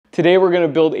Today we're going to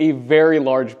build a very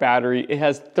large battery. It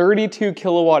has 32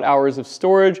 kilowatt hours of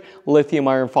storage, lithium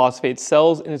iron phosphate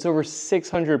cells, and it's over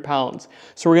 600 pounds.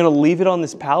 So we're going to leave it on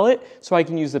this pallet so I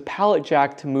can use the pallet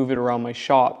jack to move it around my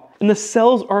shop. And the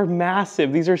cells are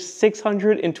massive. These are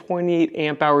 628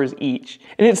 amp hours each.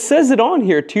 And it says it on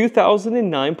here,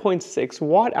 2009.6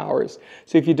 watt hours.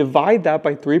 So if you divide that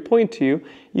by 3.2,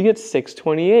 you get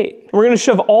 628. We're gonna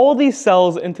shove all these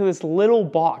cells into this little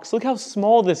box. Look how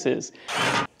small this is.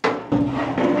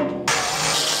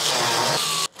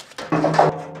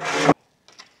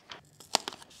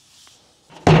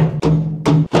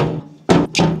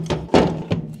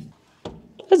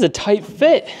 That's a tight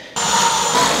fit.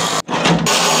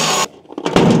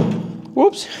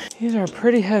 Whoops, these are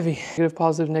pretty heavy. Negative,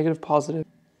 positive, negative, positive.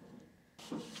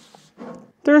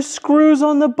 There's screws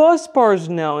on the bus bars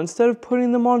now instead of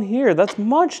putting them on here. That's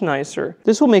much nicer.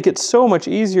 This will make it so much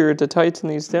easier to tighten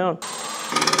these down.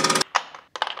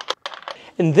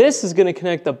 And this is gonna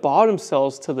connect the bottom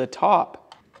cells to the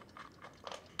top.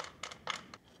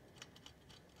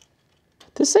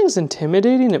 This thing's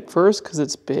intimidating at first because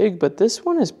it's big, but this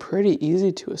one is pretty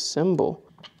easy to assemble.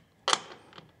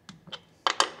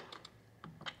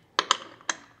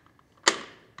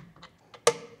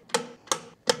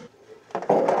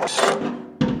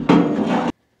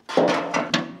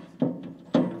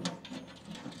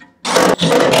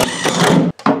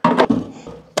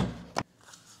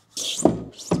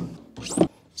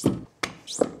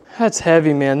 That's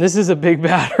heavy, man. This is a big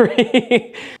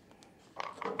battery.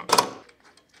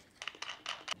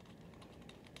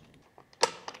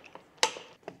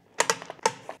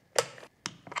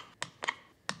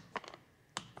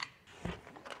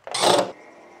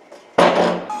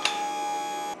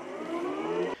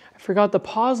 I forgot the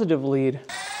positive lead.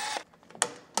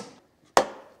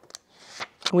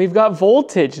 We've got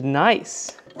voltage,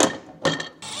 nice.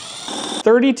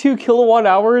 32 kilowatt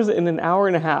hours in an hour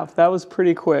and a half. That was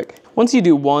pretty quick. Once you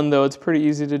do one though, it's pretty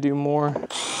easy to do more.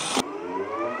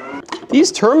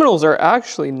 These terminals are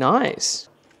actually nice.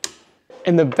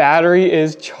 And the battery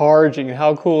is charging.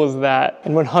 How cool is that?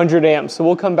 And 100 amps, so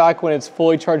we'll come back when it's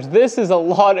fully charged. This is a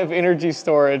lot of energy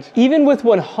storage. Even with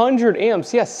 100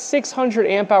 amps, yes, 600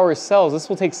 amp hour cells, this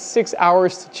will take 6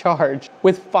 hours to charge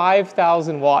with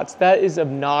 5,000 watts. That is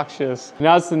obnoxious.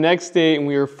 Now it's the next day and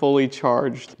we are fully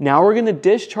charged. Now we're gonna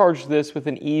discharge this with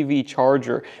an EV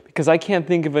charger because I can't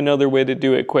think of another way to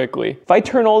do it quickly. If I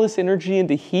turn all this energy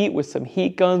into heat with some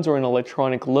heat guns or an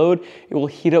electronic load, it will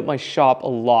heat up my shop a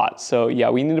lot. So yeah,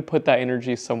 we need to put that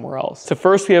energy somewhere else. So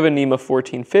first we have a NEMA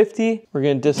 1450. We're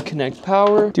gonna disconnect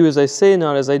power. Do as I say,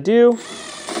 not as I do.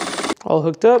 All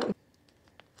hooked up.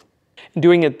 And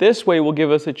doing it this way will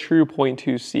give us a true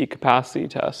 0.2C capacity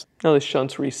test. Now the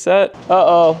shunt's reset.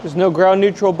 Uh-oh, there's no ground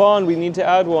neutral bond. We need to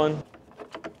add one.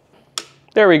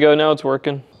 There we go, now it's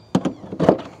working.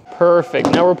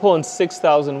 Perfect, now we're pulling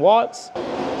 6,000 watts.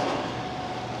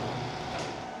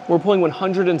 We're pulling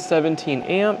 117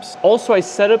 amps. Also, I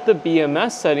set up the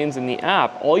BMS settings in the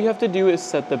app. All you have to do is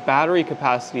set the battery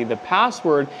capacity. The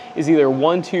password is either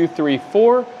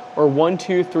 1234 or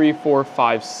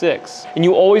 123456. And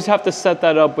you always have to set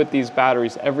that up with these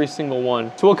batteries, every single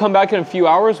one. So we'll come back in a few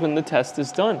hours when the test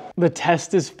is done. The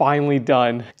test is finally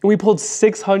done. And we pulled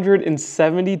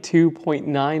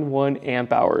 672.91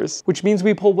 amp hours, which means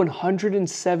we pulled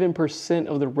 107%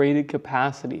 of the rated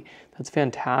capacity. That's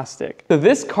fantastic. So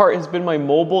this cart has been my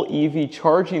mobile EV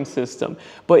charging system,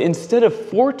 but instead of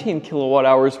 14 kilowatt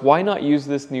hours, why not use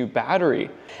this new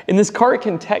battery? And this cart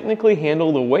can technically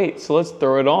handle the weight, so let's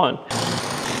throw it on.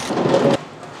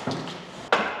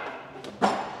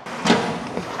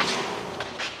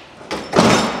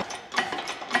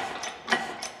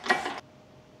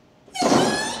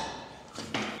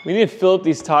 We need to fill up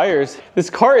these tires. This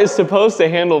cart is supposed to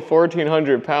handle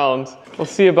 1,400 pounds. We'll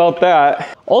see about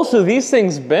that. Also, these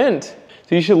things bent,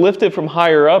 so you should lift it from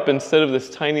higher up instead of this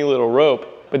tiny little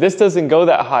rope. But this doesn't go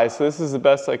that high, so this is the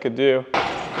best I could do.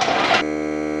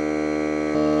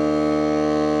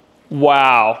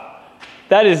 Wow,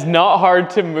 that is not hard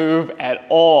to move at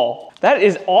all. That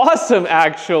is awesome,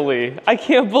 actually. I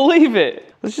can't believe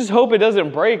it. Let's just hope it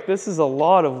doesn't break. This is a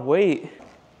lot of weight.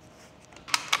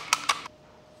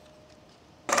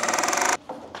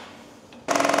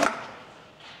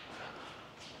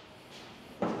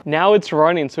 Now it's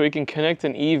running, so we can connect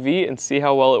an EV and see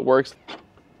how well it works.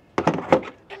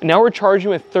 And now we're charging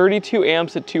with 32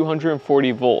 amps at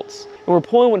 240 volts. And we're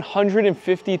pulling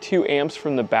 152 amps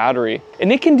from the battery.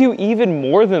 And it can do even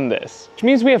more than this, which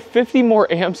means we have 50 more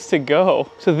amps to go.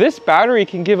 So this battery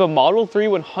can give a Model 3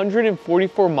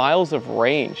 144 miles of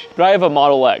range. But I have a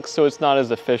Model X, so it's not as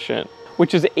efficient.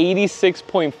 which is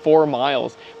 86.4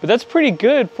 miles. But that's pretty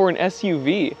good for an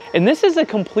SUV. And this is a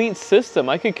complete system.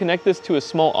 I could connect this to a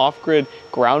small off-grid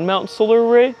ground mount solar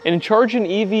array and charge an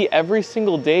EV every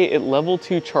single day at level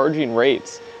 2 charging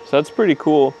rates. So that's pretty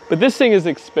cool. But this thing is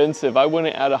expensive. I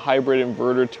wouldn't add a hybrid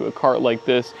inverter to a cart like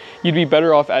this. You'd be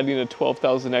better off adding a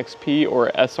 12,000 XP or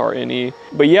a SRNE.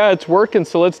 But yeah, it's working,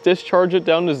 so let's discharge it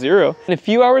down to 0. And a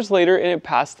few hours later, and it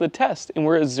passed the test, and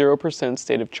we're at 0%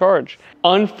 state of charge.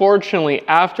 Unfortunately,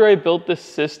 after I built this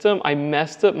system, I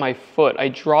messed up my foot. I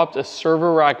dropped a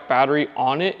server rack battery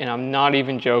on it, and I'm not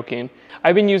even joking.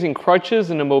 I've been using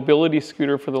crutches and a mobility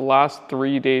scooter for the last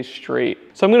 3 days straight.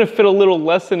 So I'm gonna fit a little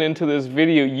lesson into this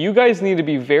video. You guys need to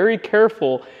be very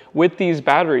careful with these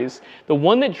batteries. The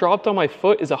one that dropped on my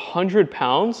foot is 100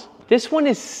 pounds. This one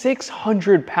is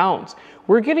 600 pounds.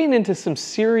 We're getting into some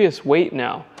serious weight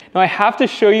now. Now I have to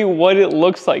show you what it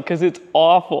looks like because it's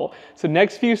awful. So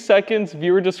next few seconds,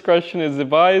 viewer discretion is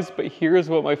advised, but here's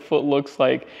what my foot looks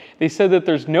like. They said that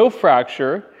there's no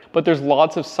fracture, but there's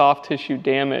lots of soft tissue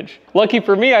damage. Lucky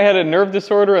for me, I had a nerve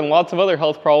disorder and lots of other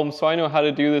health problems, so I know how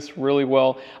to do this really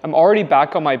well. I'm already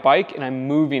back on my bike and I'm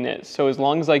moving it. So as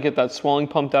long as I get that swelling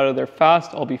pumped out of there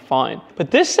fast, I'll be fine.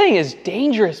 But this thing is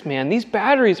dangerous, man. These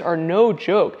batteries are no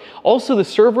joke. Also, the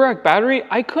server rack battery,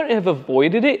 I couldn't have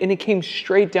avoided it and it came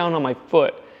straight down on my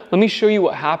foot. Let me show you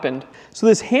what happened. So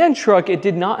this Handtruck, it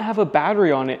did not have a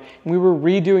battery on it. And we were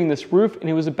redoing this roof and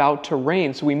it was about to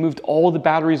rain. So we moved all the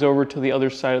batteries over to the other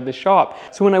side of the shop.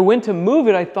 So when I went to move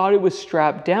it, I thought it was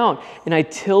strapped down and I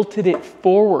tilted it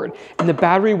forward and the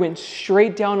battery went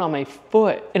straight down on my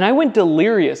foot. And I went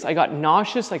delirious. I got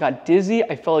nauseous, I got dizzy,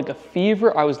 I felt like a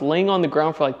fever. I was laying on the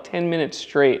ground for like 10 minutes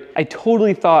straight. I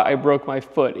totally thought I broke my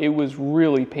foot. It was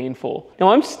really painful. Now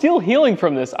I'm still healing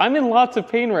from this. I'm in lots of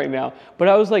pain right now, but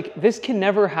I was like, this can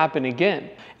never happen again.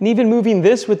 And even moving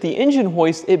this with the engine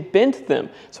hoist, it bent them.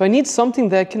 So I need something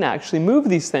that can actually move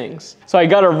these things. So I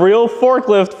got a real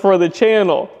forklift for the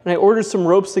channel. And I ordered some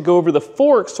ropes to go over the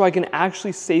fork so I can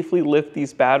actually safely lift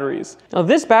these batteries. Now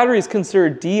this battery is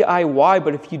considered DIY,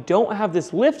 but if you don't have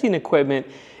this lifting equipment,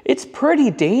 it's pretty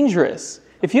dangerous.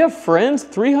 If you have friends,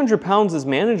 300 pounds is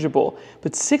manageable,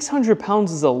 but 600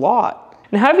 pounds is a lot.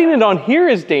 And having it on here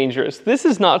is dangerous. This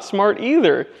is not smart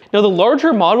either. Now the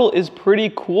larger model is pretty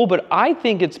cool, but I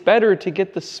think it's better to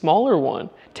get the smaller one.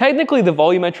 Technically, the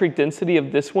volumetric density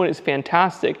of this one is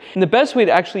fantastic, and the best way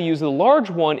to actually use the large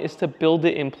one is to build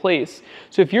it in place.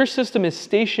 So if your system is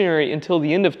stationary until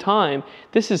the end of time,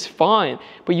 this is fine,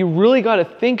 but you really got to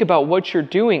think about what you're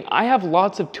doing. I have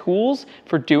lots of tools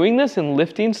for doing this and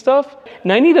lifting stuff,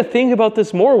 and I need to think about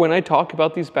this more when I talk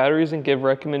about these batteries and give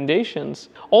recommendations.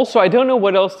 Also, I don't know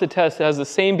what else to test. It has the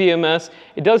same BMS.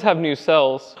 It does have new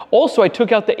cells. Also, I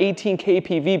took out the 18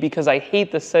 kPV because I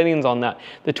hate the settings on that.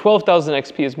 The 12,000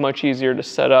 XP is much easier to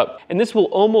set up. And this will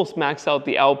almost max out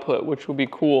the output, which will be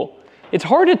cool. It's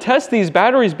hard to test these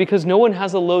batteries because no one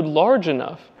has a load large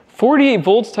enough. 48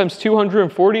 volts times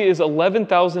 240 is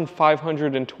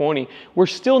 11,520. We're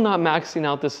still not maxing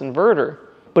out this inverter,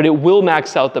 but it will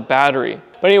max out the battery.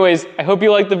 But anyways, I hope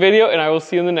you liked the video and I will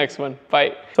see you in the next one.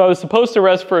 Bye. So I was supposed to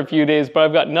rest for a few days, but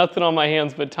I've got nothing on my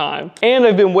hands but time. And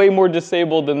I've been way more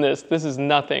disabled than this. This is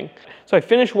nothing. So I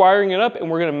finished wiring it up and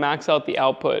we're gonna max out the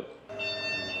output.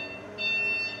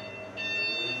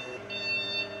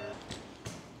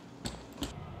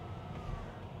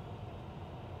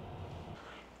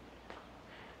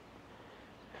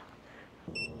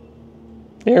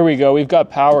 There we go, we've got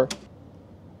power.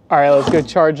 All right, let's go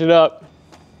charge it up.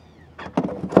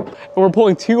 And we're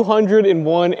pulling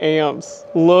 201 amps.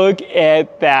 Look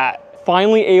at that.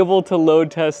 Finally able to load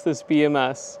test this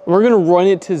BMS. We're gonna run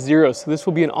it to 0, so this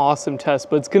will be an awesome test,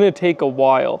 but it's gonna take a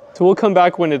while. So we'll come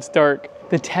back when it's dark.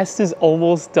 The test is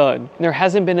almost done. There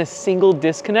hasn't been a single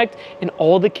disconnect and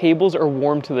all the cables are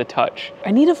warm to the touch.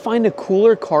 I need to find a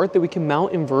cooler cart that we can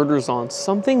mount inverters on,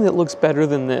 something that looks better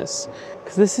than this.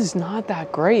 Because this is not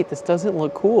that great. This doesn't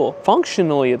look cool.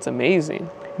 Functionally, it's amazing.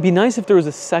 It'd be nice if there was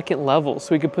a second level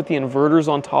so we could put the inverters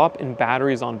on top and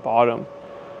batteries on bottom.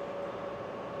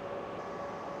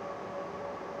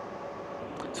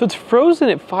 So it's frozen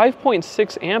at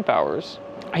 5.6 amp hours.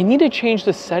 I need to change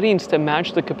the settings to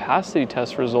match the capacity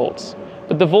test results,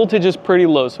 but the voltage is pretty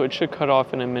low, so it should cut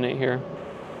off in a minute here.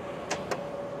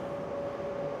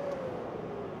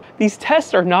 These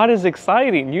tests are not as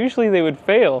exciting. Usually they would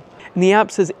fail. And the app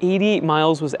says 88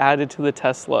 miles was added to the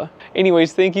Tesla.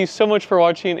 Anyways, thank you so much for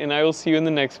watching and I will see you in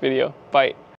the next video. Bye.